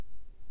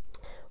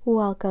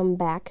Welcome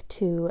back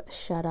to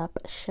Shut Up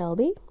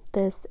Shelby.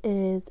 This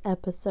is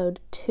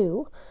episode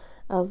 2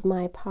 of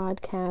my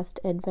podcast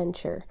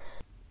adventure.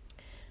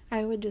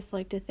 I would just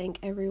like to thank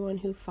everyone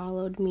who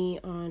followed me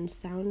on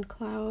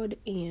SoundCloud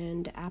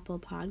and Apple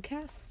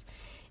Podcasts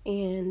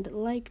and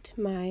liked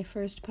my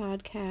first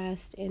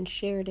podcast and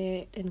shared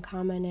it and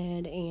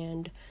commented,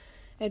 and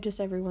just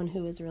everyone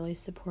who was really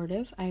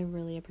supportive. I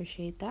really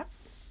appreciate that.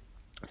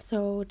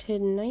 So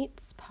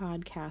tonight's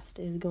podcast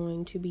is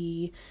going to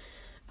be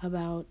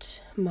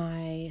about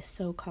my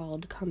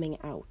so-called coming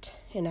out,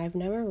 and I've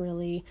never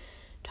really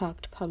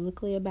talked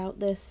publicly about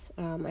this.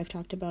 I've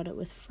talked about it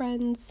with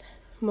friends,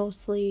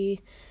 mostly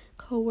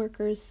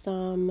coworkers,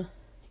 some,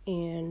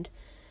 and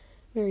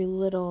very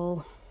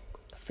little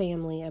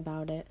family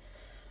about it.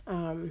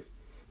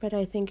 But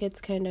I think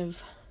it's kind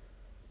of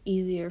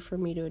easier for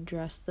me to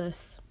address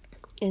this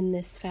in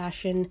this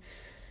fashion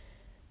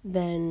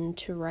than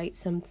to write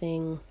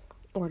something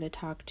or to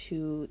talk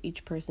to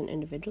each person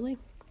individually.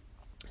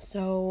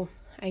 So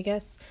I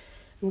guess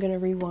I'm going to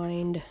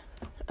rewind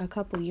a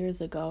couple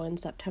years ago in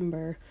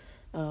September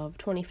of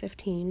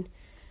 2015.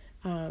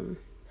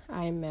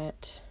 I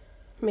met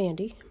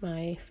Mandy,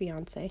 my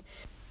fiance,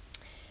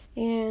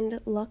 and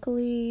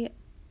luckily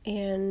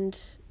and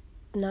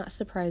not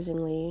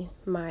surprisingly,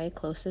 my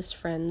closest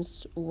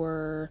friends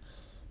were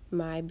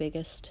my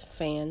biggest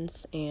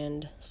fans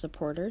and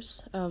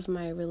supporters of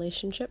my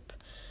relationship.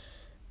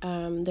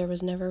 There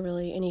was never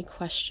really any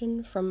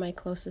question from my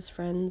closest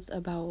friends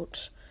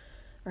about,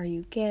 are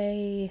you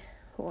gay?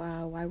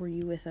 Why were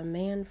you with a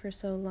man for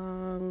so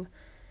long?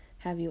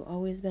 Have you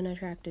always been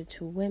attracted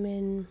to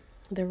women?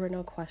 There were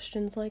no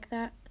questions like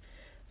that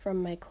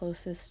from my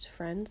closest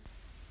friends.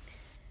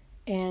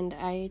 And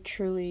I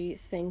truly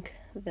think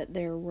that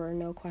there were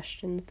no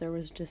questions. There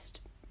was just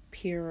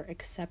pure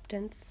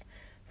acceptance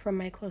from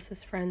my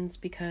closest friends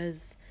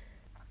because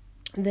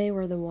they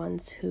were the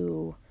ones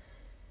who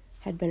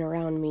had been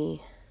around me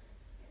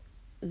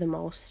the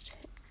most,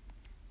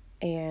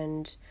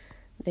 and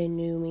they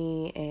knew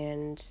me,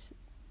 and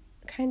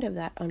kind of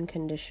that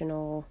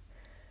unconditional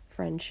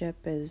friendship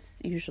is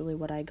usually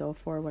what I go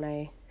for when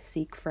I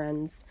seek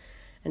friends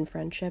and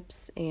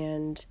friendships.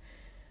 And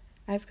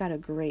I've got a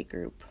great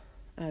group,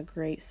 a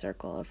great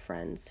circle of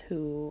friends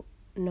who,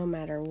 no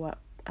matter what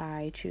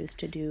I choose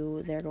to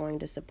do, they're going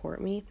to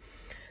support me.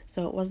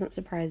 So it wasn't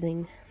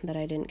surprising that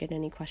I didn't get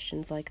any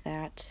questions like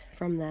that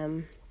from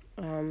them.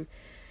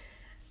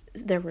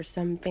 There were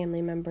some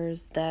family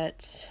members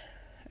that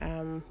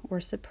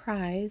were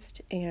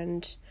surprised,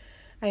 and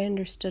I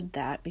understood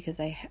that because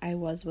I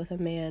was with a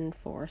man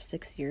for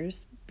 6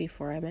 years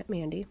before I met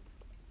Mandy,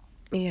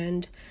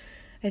 and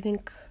I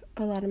think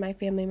a lot of my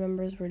family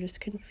members were just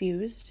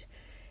confused,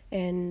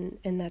 and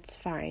that's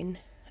fine.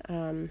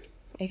 I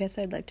guess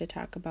I'd like to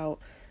talk about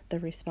the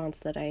response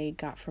that I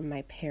got from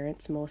my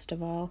parents most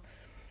of all.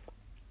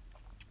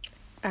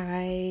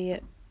 I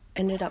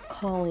ended up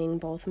calling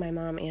both my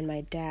mom and my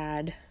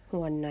dad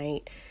one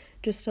night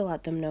just to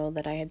let them know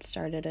that I had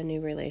started a new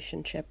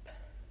relationship,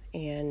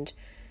 and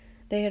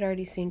they had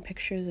already seen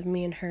pictures of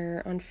me and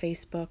her on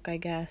Facebook, I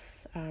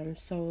guess,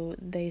 so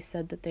they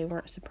said that they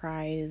weren't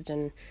surprised,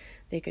 and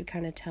they could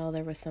kind of tell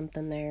there was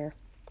something there,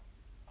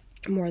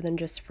 more than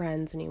just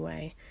friends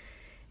anyway.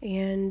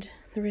 And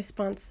the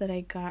response that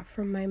I got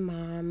from my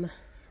mom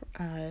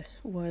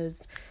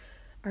was,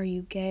 "Are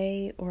you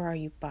gay or are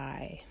you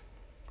bi?"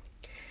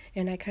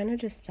 And I kind of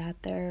just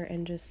sat there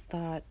and just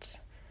thought,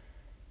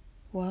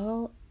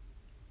 well,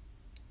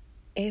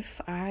 if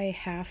I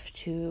have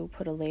to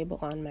put a label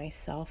on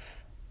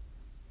myself,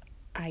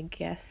 I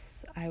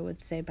guess I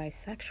would say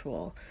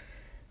bisexual.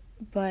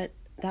 But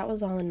that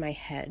was all in my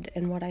head.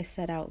 And what I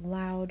said out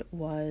loud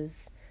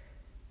was,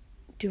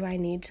 do I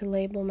need to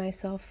label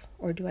myself,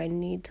 or do I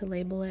need to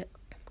label it?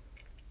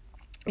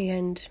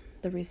 And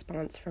the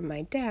response from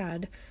my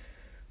dad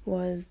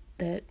was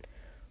that,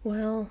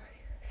 well,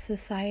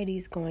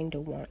 society's going to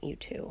want you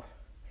to.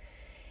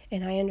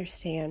 And I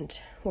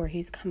understand where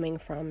he's coming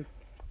from,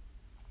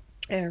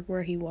 or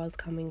where he was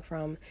coming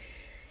from.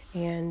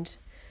 And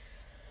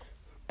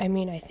I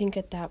mean, I think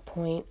at that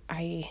point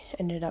I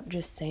ended up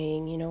just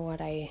saying, you know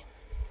what,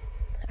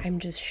 I'm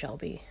just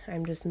Shelby.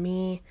 I'm just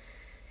me,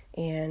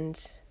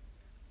 and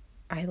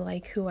I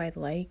like who I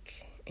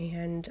like,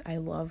 and I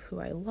love who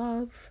I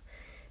love.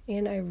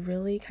 And I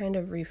really kind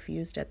of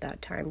refused at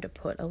that time to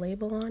put a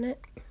label on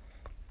it.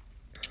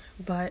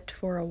 But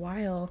for a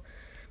while,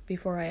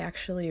 before I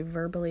actually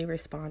verbally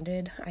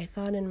responded, I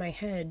thought in my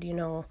head,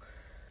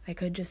 I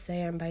could just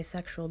say I'm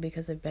bisexual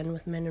because I've been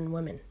with men and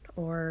women,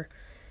 or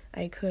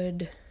I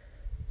could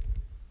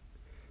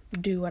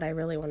do what I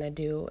really want to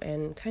do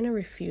and kind of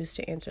refuse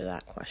to answer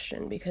that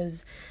question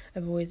because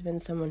I've always been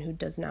someone who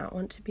does not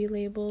want to be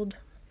labeled.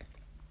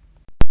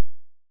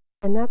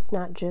 And that's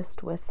not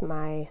just with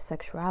my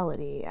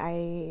sexuality.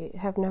 I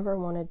have never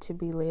wanted to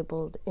be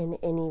labeled in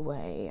any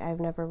way. I've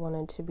never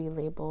wanted to be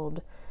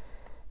labeled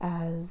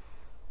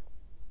as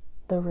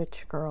the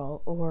rich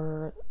girl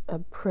or a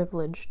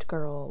privileged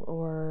girl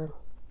or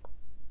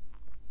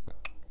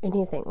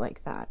anything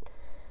like that.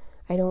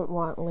 I don't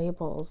want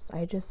labels.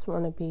 I just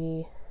want to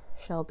be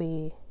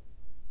Shelby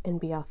and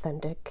be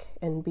authentic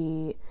and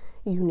be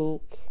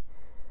unique.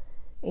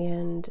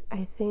 And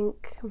I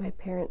think my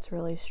parents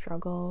really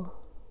struggle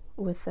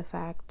with the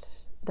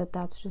fact that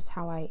that's just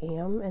how I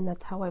am, and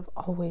that's how I've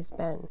always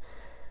been.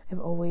 I've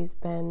always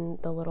been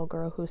the little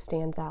girl who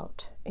stands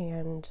out,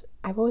 and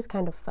I've always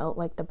kind of felt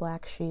like the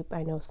black sheep.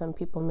 I know some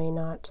people may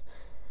not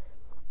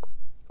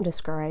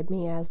describe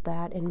me as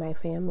that in my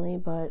family,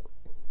 but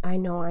I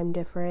know I'm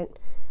different,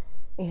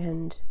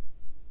 and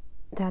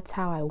that's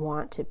how I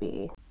want to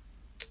be.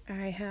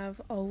 I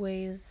have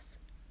always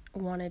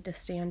wanted to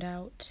stand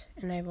out,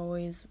 and I've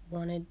always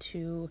wanted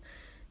to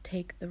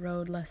take the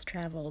road less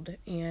traveled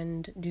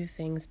and do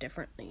things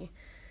differently,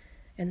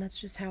 and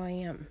that's just how I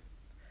am.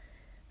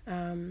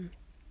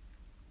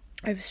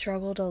 I've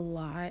struggled a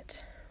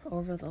lot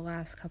over the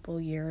last couple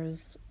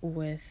years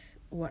with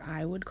what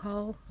I would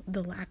call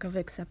the lack of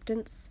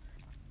acceptance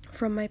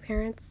from my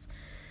parents,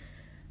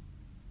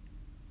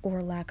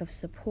 or lack of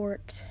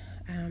support.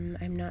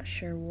 I'm not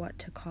sure what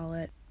to call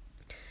it.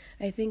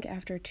 I think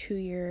after 2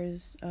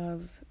 years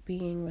of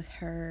being with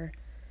her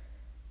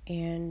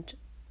and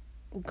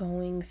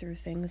going through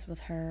things with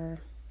her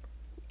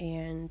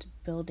and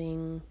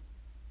building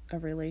a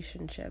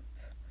relationship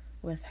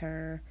with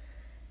her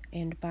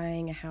and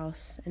buying a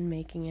house and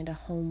making it a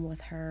home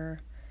with her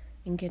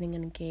and getting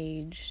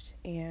engaged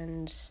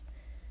and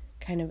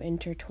kind of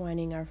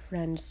intertwining our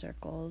friend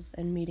circles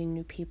and meeting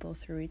new people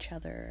through each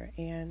other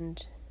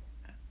and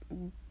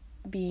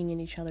being in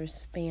each other's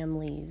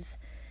families,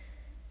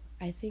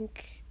 I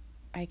think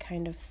I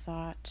kind of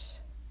thought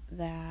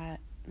that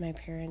my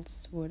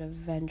parents would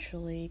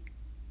eventually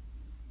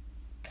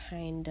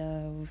kind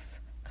of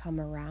come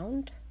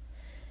around,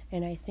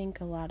 and I think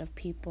a lot of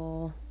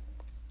people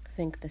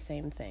think the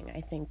same thing.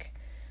 I think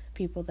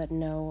people that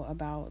know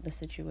about the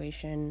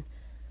situation,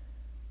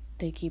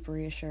 they keep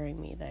reassuring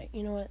me that,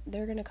 you know what,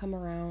 they're going to come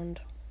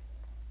around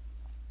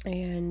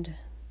and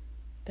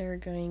they're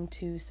going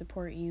to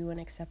support you and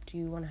accept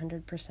you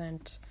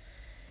 100%.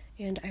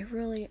 And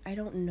I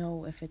don't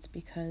know if it's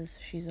because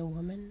she's a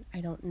woman.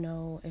 I don't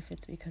know if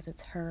it's because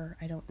it's her.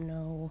 I don't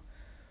know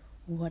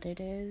what it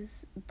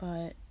is,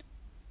 but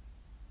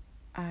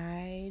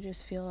I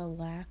just feel a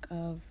lack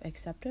of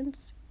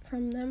acceptance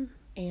from them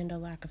and a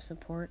lack of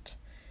support.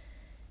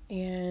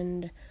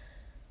 And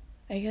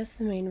I guess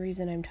the main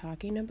reason I'm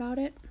talking about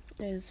it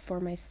is for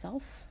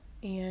myself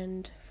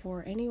and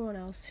for anyone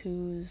else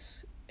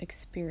who's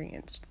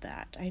experienced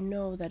that. I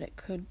know that it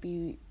could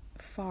be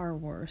far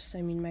worse.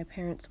 I mean, my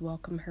parents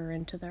welcome her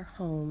into their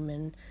home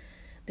and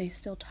they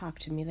still talk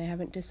to me. They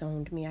haven't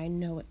disowned me. I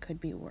know it could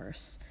be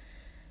worse.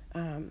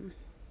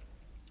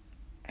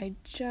 I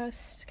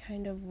just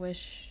kind of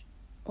wish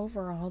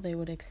overall they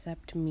would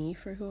accept me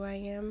for who I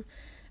am.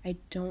 I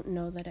don't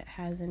know that it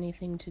has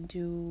anything to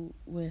do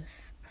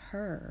with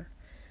her,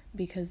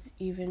 because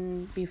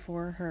even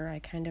before her, I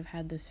kind of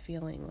had this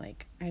feeling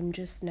like I'm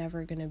just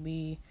never going to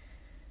be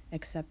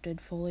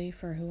accepted fully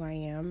for who I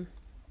am.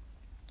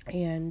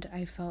 And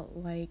I felt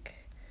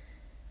like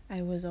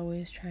I was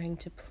always trying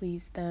to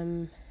please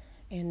them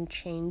and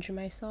change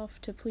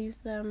myself to please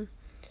them.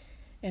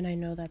 And I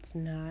know that's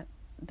not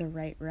the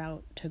right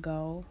route to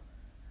go.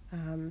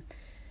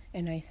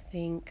 And I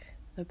think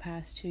the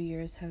past 2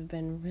 years have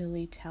been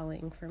really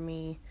telling for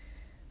me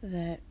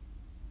that,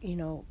 you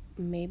know,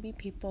 maybe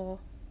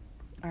people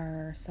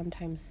are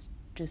sometimes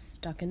just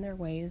stuck in their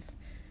ways,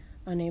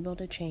 unable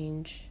to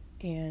change,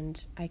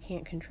 and I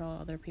can't control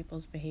other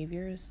people's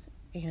behaviors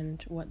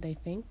and what they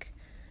think,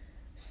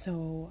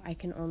 so I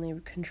can only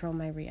control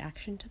my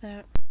reaction to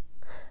that.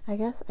 I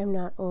guess I'm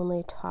not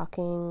only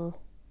talking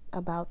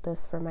about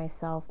this for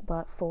myself,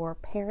 but for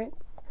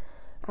parents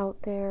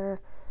out there.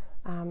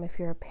 If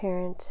you're a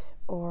parent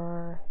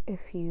or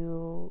if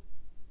you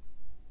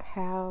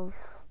have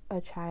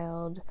a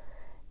child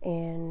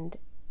and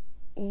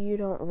you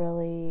don't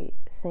really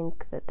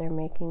think that they're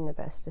making the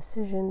best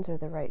decisions or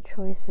the right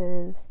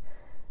choices,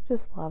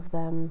 just love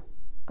them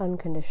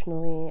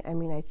unconditionally. I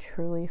mean, I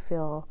truly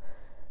feel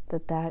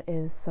that that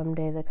is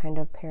someday the kind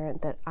of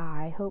parent that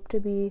I hope to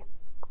be.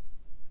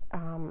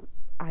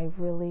 I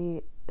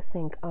really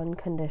think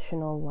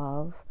unconditional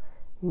love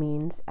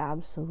means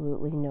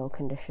absolutely no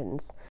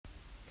conditions.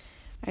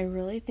 I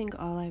really think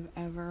all I've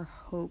ever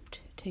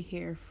hoped to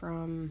hear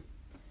from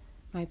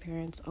my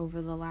parents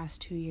over the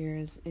last 2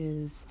 years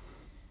is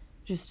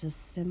just a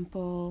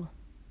simple,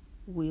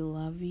 we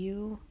love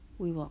you,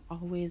 we will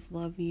always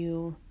love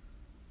you,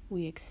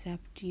 we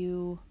accept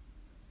you,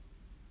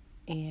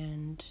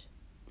 and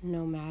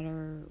no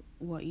matter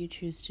what you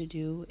choose to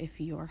do,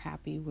 if you're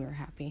happy, we're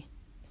happy.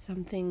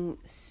 Something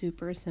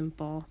super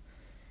simple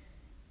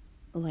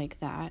like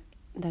that.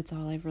 That's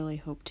all I've really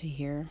hoped to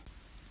hear.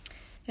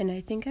 And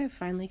I think I've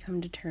finally come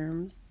to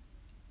terms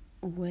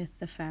with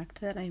the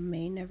fact that I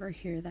may never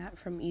hear that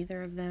from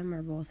either of them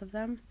or both of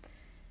them.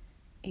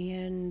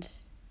 And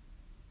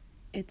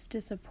it's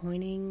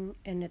disappointing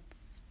and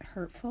it's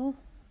hurtful,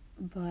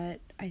 but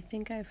I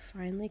think I've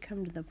finally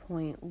come to the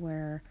point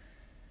where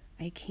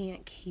I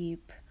can't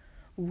keep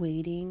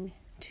waiting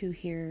to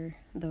hear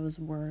those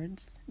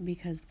words,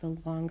 because the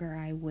longer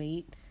I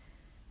wait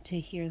to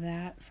hear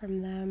that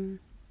from them,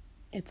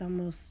 it's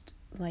almost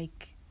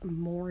like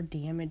more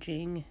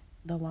damaging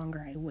the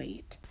longer I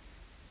wait.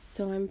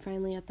 So I'm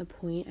finally at the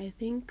point, I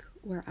think,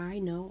 where I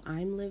know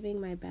I'm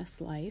living my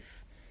best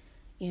life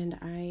and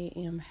I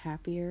am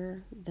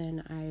happier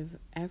than I've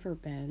ever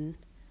been.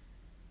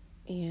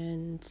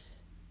 And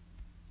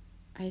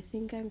I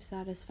think I'm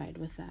satisfied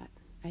with that.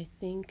 I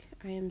think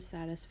I am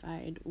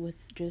satisfied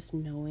with just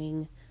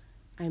knowing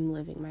I'm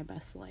living my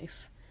best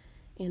life,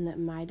 and that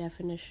my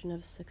definition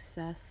of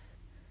success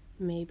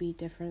may be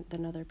different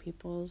than other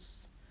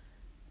people's,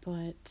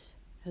 but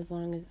as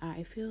long as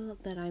I feel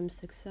that I'm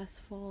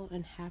successful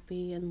and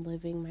happy and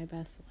living my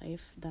best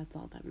life, that's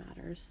all that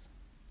matters.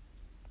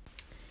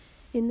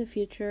 In the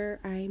future,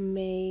 I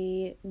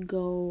may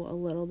go a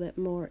little bit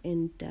more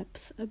in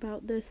depth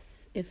about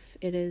this if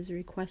it is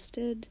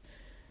requested.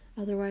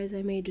 Otherwise,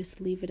 I may just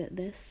leave it at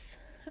this.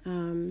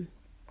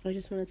 I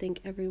just want to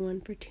thank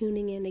everyone for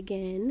tuning in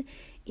again.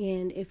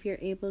 And if you're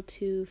able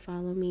to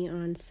follow me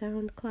on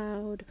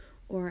SoundCloud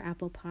or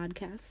Apple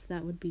Podcasts,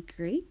 that would be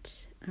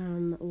great.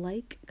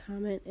 Like,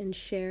 comment, and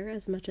share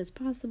as much as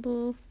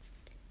possible.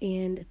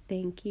 And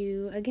thank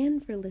you again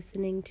for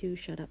listening to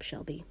Shut Up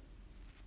Shelby.